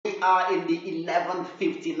are in the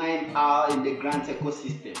 11:59 hour in the grant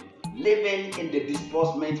ecosystem, living in the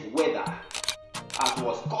disbursement weather, as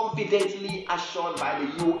was confidently assured by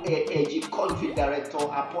the UAAG Country Director,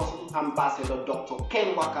 Apostle Ambassador Dr.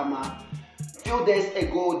 Ken Nwakama, few days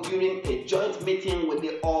ago during a joint meeting with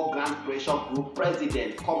the All Grant Pressure Group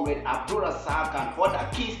President, Comrade Abdurrazak, and other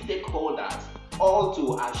key stakeholders, all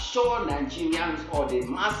to assure Nigerians or the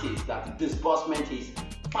masses that disbursement is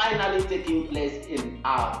finally taking place in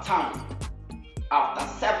our time. After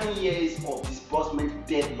 7 years of disbursement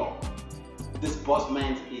deadlock,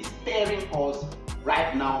 disbursement is staring us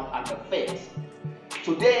right now at the face.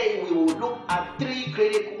 Today we will look at 3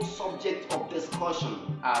 critical subjects of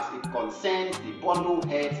discussion as it concerns the bundle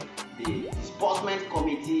heads, the disbursement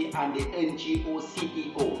committee, and the NGO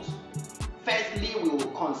CEOs. Firstly, we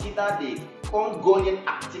will consider the ongoing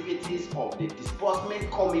activities of the disbursement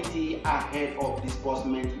committee ahead of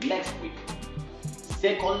disbursement next week.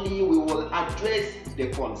 Secondly, we will address the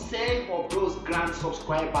concern of those grant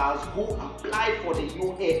subscribers who applied for the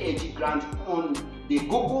UAAG grant on the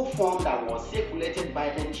Google form that was circulated by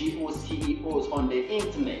NGO CEOs on the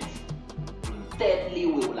internet. Thirdly,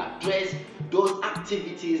 we will address those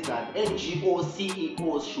activities that NGO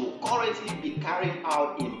CEOs should currently be carrying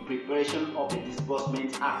out in preparation of the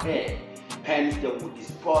disbursement ahead. Hence, they will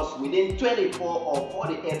disburse within 24 or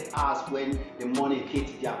 48 hours when the money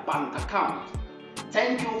hits their bank account.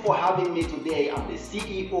 Thank you for having me today. I'm the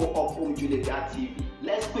CEO of UAAG TV.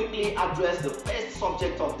 Let's quickly address the first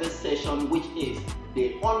subject of this session, which is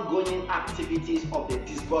the ongoing activities of the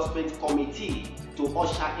disbursement committee to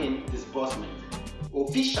usher in disbursement.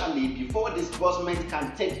 Officially, before disbursement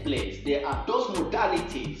can take place, there are those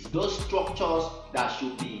modalities, those structures that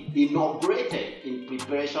should be inaugurated in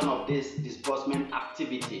preparation of this disbursement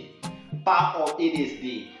activity. Part of it is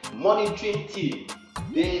the monitoring team.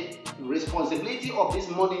 The responsibility of this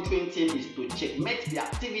monitoring team is to checkmate the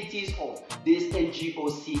activities of these NGO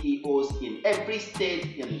CEOs in every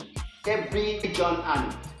state, in every region,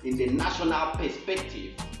 and in the national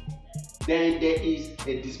perspective. Then there is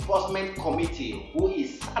a disbursement committee who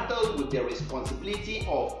is saddled with the responsibility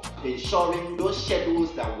of ensuring those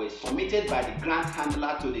schedules that were submitted by the grant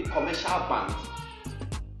handler to the commercial banks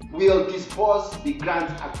will disburse the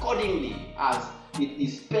grant accordingly as it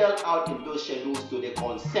is spelled out in those schedules to the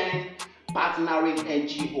concerned partnering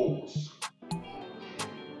NGOs.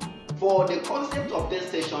 For the concept of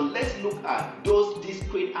this session, let's look at those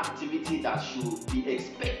discrete activities that should be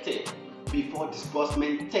expected before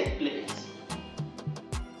disbursement takes place.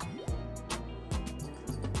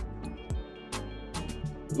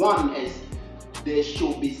 One is there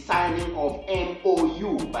should be signing of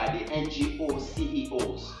MOU by the NGO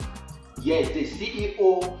CEOs. Yes, the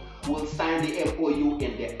CEO will sign the MOU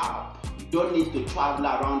in the app. You don't need to travel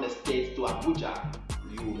around the state to Abuja.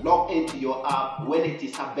 You log into your app. When it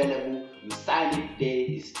is available, you sign it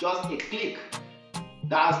there. It's just a click.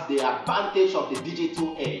 That's the advantage of the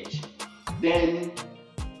digital age. Then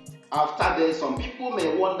after this, some people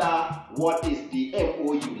may wonder, what is the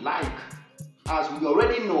MOU like? As we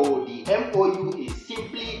already know, the MOU is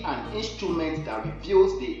simply an instrument that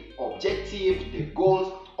reveals the objectives, the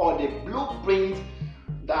goals, or the blueprint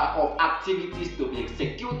of activities to be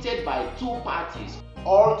executed by 2 parties,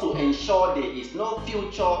 all to ensure there is no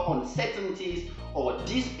future uncertainties or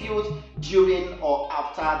disputes during or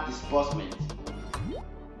after disbursement.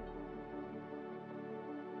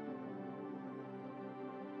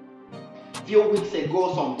 Few weeks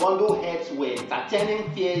ago, some bundle heads were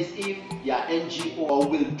entertaining fears if their NGO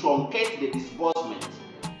will truncate the disbursement.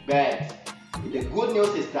 But the good news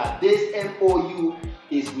is that this MOU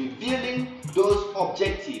is revealing those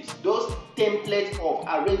objectives, those templates of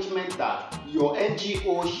arrangement that your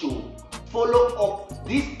NGO should follow up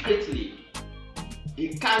discreetly. You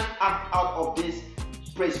can't act out of these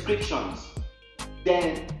prescriptions.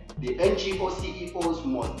 Then the NGO CEOs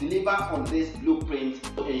must deliver on this blueprint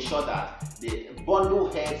to ensure that the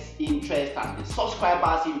bundle heads' interest and the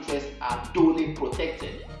subscribers' interest are duly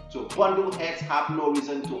protected. So bundle heads have no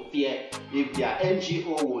reason to fear if their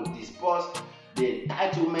NGO will disburse the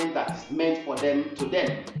entitlement that is meant for them to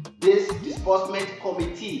them. This disbursement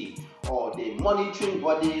committee or the monitoring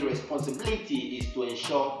body responsibility is to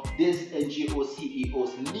ensure these NGO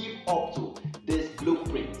CEOs live up to this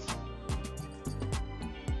blueprint.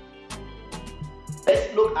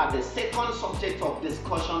 Let's look at the second subject of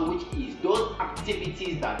discussion, which is those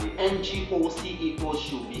activities that the NGO CEOs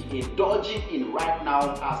should be indulging in right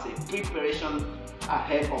now as a preparation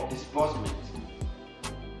ahead of disbursement.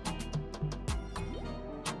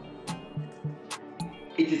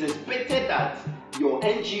 It is expected that your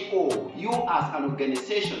NGO, you as an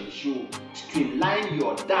organization should streamline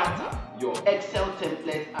your data, your Excel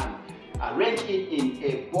template, and arrange it in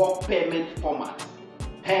a bulk payment format.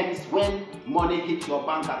 Hence, when money hits your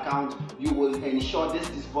bank account, you will ensure this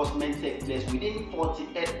disbursement takes place within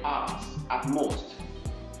 48 hours at most.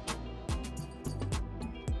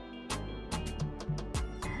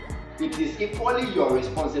 It is equally your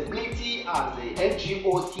responsibility as the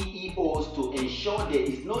NGO CEOs to ensure there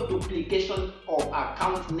is no duplication of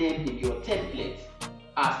account name in your template.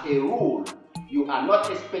 As a rule, you are not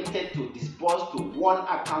expected to disburse to one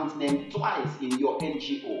account name twice in your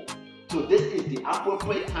NGO. So this is the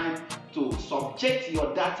appropriate time to subject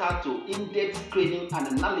your data to in-depth screening and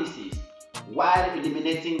analysis while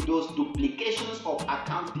eliminating those duplications of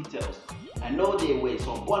account details. I know there were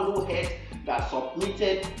some bundle heads that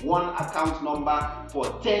submitted one account number for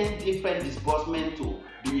 10 different disbursements to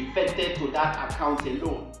be effected to that account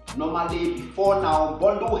alone. Normally, before now,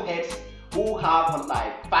 bundle heads who have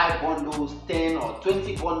like 5 bundles, 10 or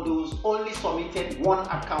 20 bundles only submitted one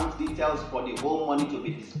account details for the whole money to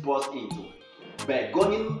be disbursed into. But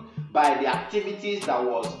going by the activities that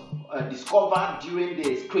was discovered during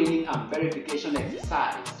the screening and verification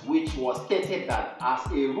exercise, which was stated that as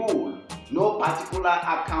a rule, no particular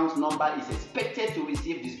account number is expected to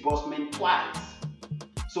receive disbursement twice.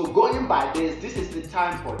 So going by this is the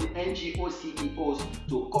time for the NGO CEOs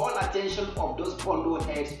to call attention of those bundle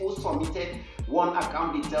heads who submitted one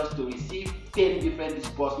account details to receive 10 different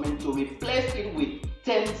disbursements, to replace it with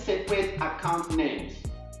 10 separate account names,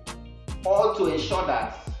 all to ensure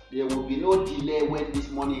that there will be no delay when this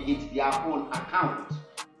money hits their own account.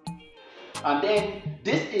 And then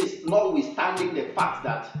this is notwithstanding the fact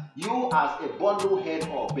that you as a bundle head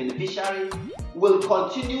or beneficiary will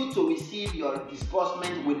continue to receive your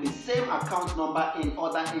disbursement with the same account number in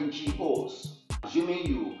other NGOs. Assuming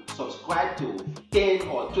you subscribe to 10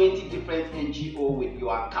 or 20 different NGOs with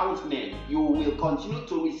your account name, you will continue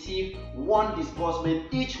to receive one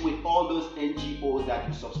disbursement each with all those NGOs that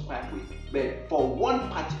you subscribe with. But for one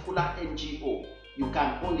particular NGO, you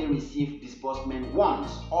can only receive disbursement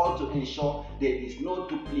once, all to ensure there is no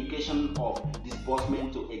duplication of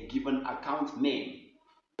disbursement to a given account name.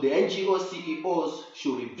 The NGO CEOs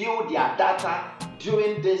should review their data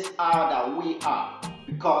during this hour that we are,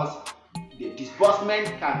 because the disbursement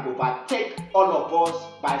can overtake all of us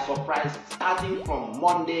by surprise starting from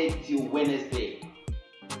Monday till Wednesday.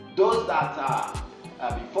 Those that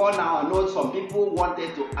are before now, I know some people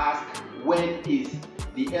wanted to ask when is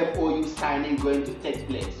the MOU signing going to take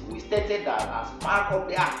place. We stated that as part of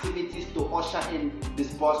the activities to usher in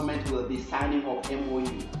disbursement will be signing of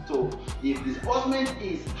MOU. So if disbursement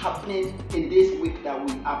is happening in this week that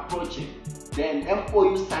we are approaching, then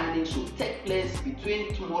MOU signing should take place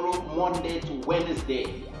between tomorrow, Monday to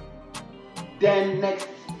Wednesday. Then next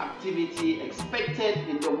activity expected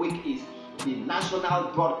in the week is the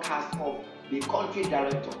national broadcast of the country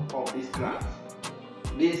director of this grant.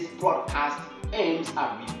 This broadcast aims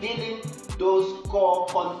at revealing those core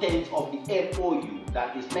contents of the MOU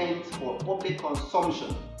that is meant for public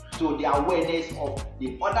consumption, to the awareness of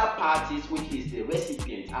the other parties, which is the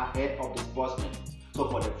recipient, ahead of disbursement. So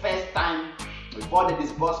for the first time, before the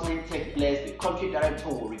disbursement takes place, the country director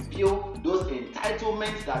will reveal those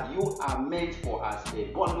entitlements that you are meant for as a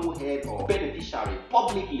bundle head or beneficiary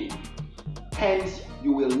publicly. Hence,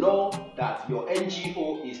 you will know that your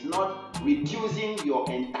NGO is not reducing your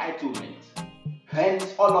entitlement.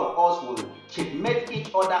 Hence, all of us will checkmate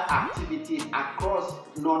each other activities across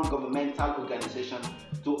non-governmental organizations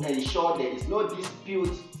to ensure there is no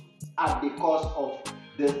dispute at the cost of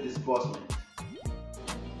this disbursement.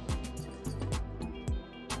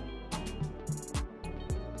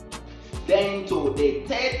 Then to the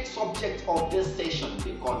third subject of this session,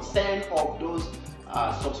 the concern of those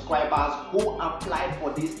subscribers who applied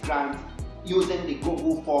for this grant using the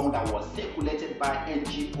Google form that was circulated by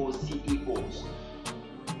NGO CEOs.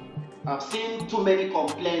 I've seen too many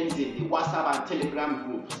complaints in the WhatsApp and Telegram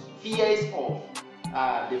groups, fears of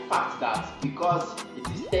the fact that because it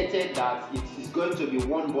is stated that it is going to be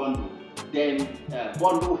one bundle, then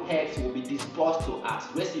bundle heads will be disbursed to as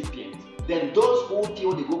recipients. Then those who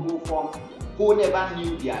fill the Google form, who never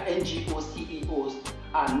knew their NGO CEOs,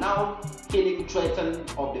 are now feeling threatened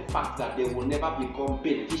of the fact that they will never become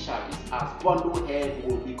beneficiaries, as bundle head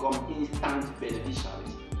will become instant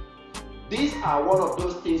beneficiaries. These are one of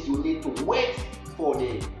those things you need to wait for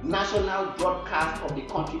the national broadcast of the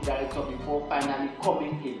country director before finally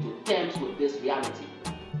coming into terms with this reality.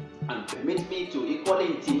 And permit me to equally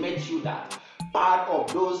intimate you that part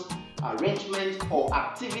of those arrangement or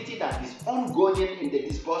activity that is ongoing in the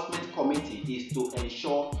disbursement committee is to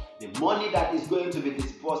ensure the money that is going to be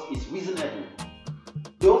disbursed is reasonable.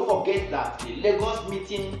 Don't forget that the Lagos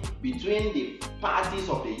meeting between the parties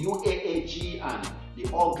of the UAAG and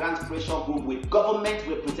the All Grants Pressure Group with government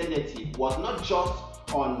representatives was not just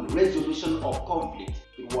on resolution of conflict.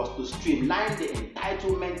 It was to streamline the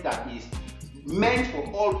entitlement that is meant for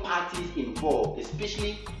all parties involved,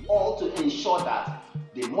 especially all to ensure that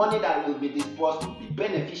the money that will be disbursed will be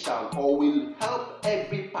beneficial or will help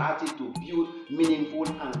every party to build meaningful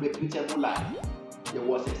and reputable life. There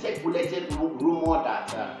was a circulated rumor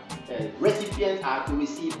that recipients are to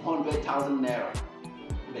receive 100,000 naira.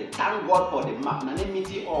 But thank God for the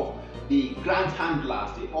magnanimity of the grant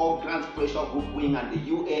handlers, the All Grants Pressure Group wing and the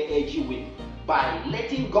UAAG wing, by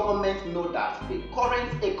letting government know that the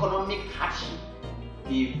current economic hardship,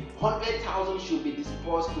 if 100,000 should be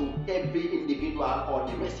disbursed to every individual or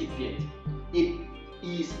the recipient, it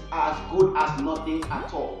is as good as nothing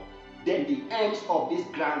at all. Then the aims of this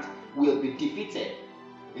grant will be defeated.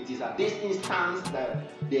 It is at this instance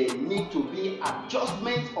that there need to be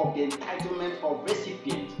adjustment of the entitlement of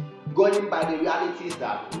recipients, going by the realities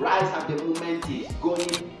that rice at the moment is going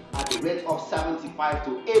at the rate of 75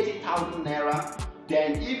 to 80,000 naira.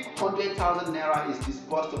 Then if 100,000 naira is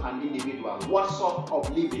disbursed to an individual, what sort of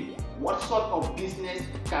living, what sort of business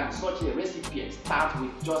can such a recipient start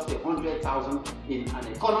with just 100,000 in an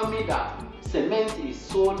economy that cement is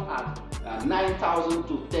sold at 9,000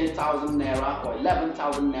 to 10,000 naira or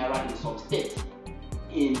 11,000 naira in some states?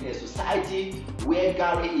 In a society where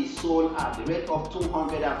Gary is sold at the rate of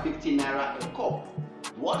 250 naira a cup,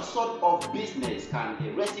 what sort of business can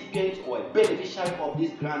a recipient or a beneficiary of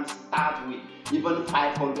this grant start with even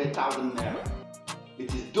 500,000 naira?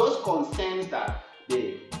 It is those concerns that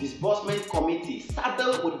the disbursement committee,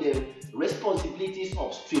 saddled with the responsibilities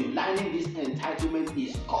of streamlining this entitlement,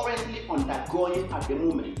 is currently undergoing at the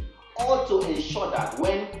moment, all to ensure that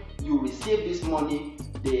when you receive this money,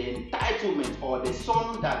 the entitlement or the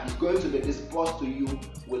sum that is going to be disbursed to you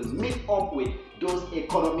will meet up with those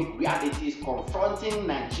economic realities confronting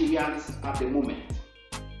Nigerians at the moment.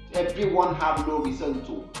 Everyone have no reason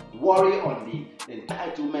to worry on the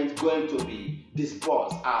entitlement going to be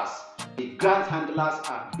disbursed, as the grant handlers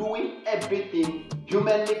are doing everything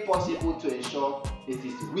humanly possible to ensure it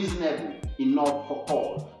is reasonable enough for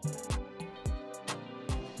all.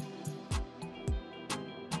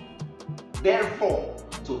 Therefore,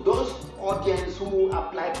 to those audience who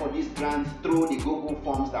apply for these grants through the Google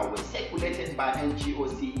forms that were circulated by NGO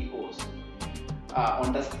CEOs,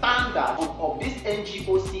 understand that some of these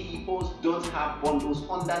NGO CEOs don't have bundles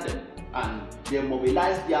under them, and they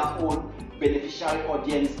mobilize their own beneficiary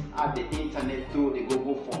audience at the internet through the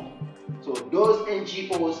Google form. So those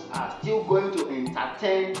NGOs are still going to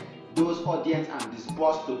entertain those audience and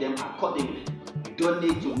disburse to them accordingly. You don't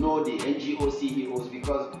need to know the NGO CEOs,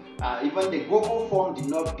 because even the Google form did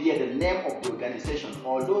not bear the name of the organization,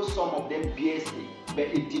 although some of them bears it,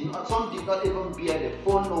 but some did not even bear the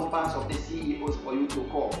phone numbers of the CEOs for you to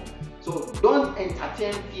call. So don't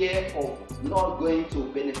entertain fear of not going to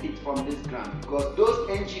benefit from this grant, because those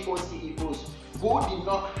NGO CEOs who did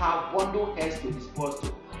not have bundle heads to disperse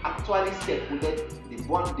to actually circulate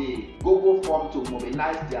the Google form to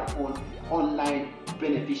mobilize their own online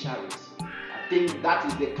beneficiaries. I think that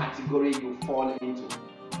is the category you fall into.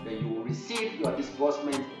 Then you will receive your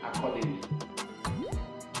disbursement accordingly.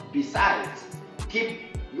 Besides, keep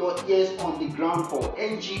your ears on the ground for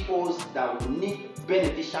NGOs that will need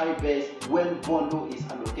beneficiary base when bundle is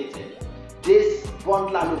allocated. This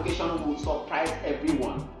bundle allocation will surprise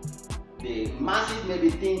everyone. The masses may be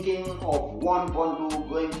thinking of one bundle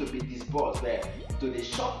going to be disbursed, but to the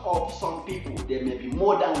shock of some people, there may be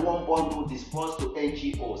more than one bundle disbursed to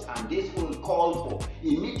NGOs, and this will call for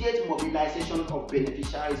immediate mobilization of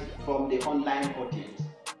beneficiaries from the online audience.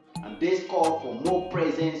 And this call for more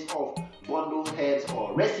presence of bundle heads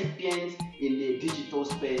or recipients in the digital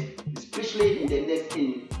space, especially in the next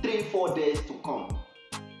 3-4 days to come.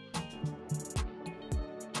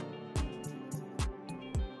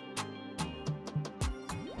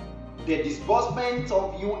 The disbursement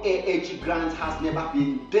of UAAG grants has never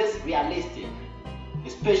been this realistic,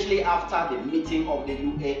 especially after the meeting of the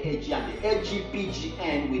UAAG and the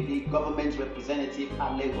LGPGN with the government representative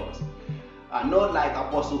at Lagos. I know, like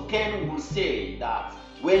Apostle Ken will say, that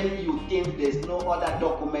when you think there's no other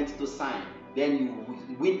document to sign, then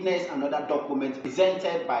you witness another document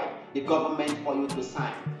presented by the government for you to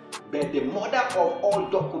sign. But the mother of all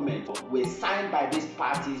documents were signed by these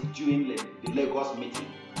parties during the Lagos meeting.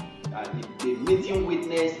 The meeting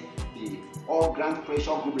witnessed the the all grant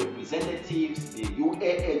pressure group representatives, the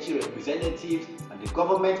UAAG representatives, and the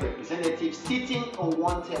government representatives sitting on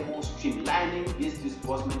one table, streamlining this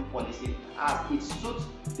disbursement policy as it suits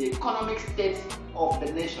the economic state of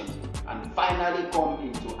the nation, and finally come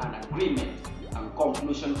into an agreement and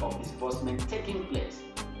conclusion of disbursement taking place.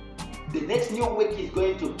 The next new week is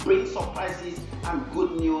going to bring surprises and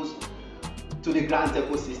good news to the grant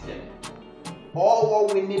ecosystem. All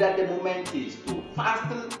what we need at the moment is to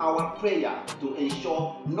fasten our prayer to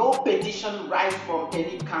ensure no petition rise from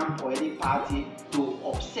any camp or any party to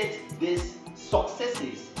upset these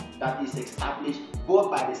successes that is established both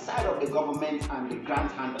by the side of the government and the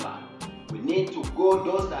grant handler. We need to go,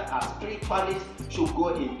 those that are spiritualists should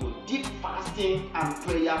go into deep fasting and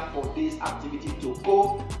prayer for this activity to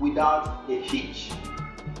go without a hitch.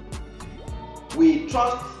 We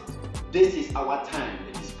trust this is our time.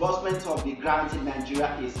 The disbursement of the grants in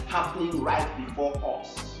Nigeria is happening right before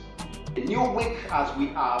us. The new week as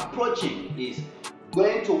we are approaching is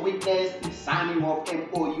going to witness the signing of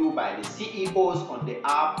MOU by the CEOs on the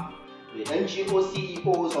app. The NGO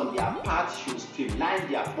CEOs on their part should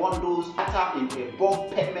streamline their bundles better in a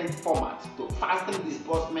bulk payment format to fasten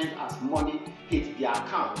disbursement as money hits their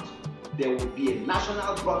account. There will be a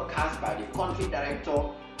national broadcast by the country director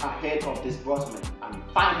ahead of disbursement, and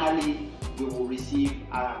finally we will receive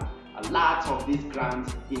a lot of these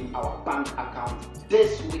grants in our bank account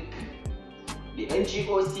this week. The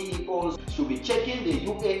NGO CEOs should be checking the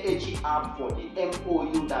UAAG app for the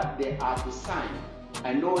MOU that they are to sign.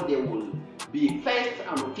 I know there will be first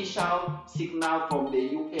and official signal from the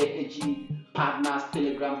UAAG Partners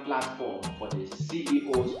Telegram platform for the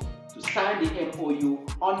CEOs to sign the MOU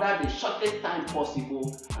under the shortest time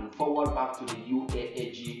possible and forward back to the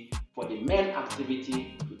UAAG for the main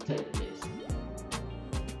activity to take place.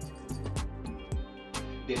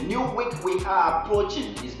 The new week we are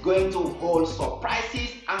approaching is going to hold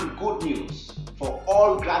surprises and good news for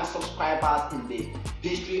all grant subscribers in the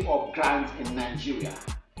history of grants in Nigeria.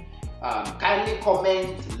 Kindly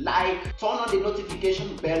comment, like, turn on the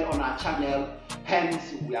notification bell on our channel.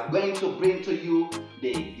 Hence, we are going to bring to you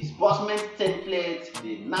the disbursement template,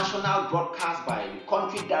 the national broadcast by the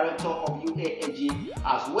country director of UAAG,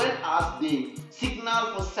 as well as the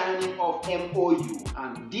signal for signing of MOU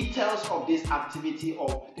and details of this activity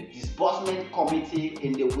of the disbursement committee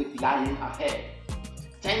in the week lying ahead.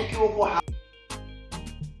 Thank you for having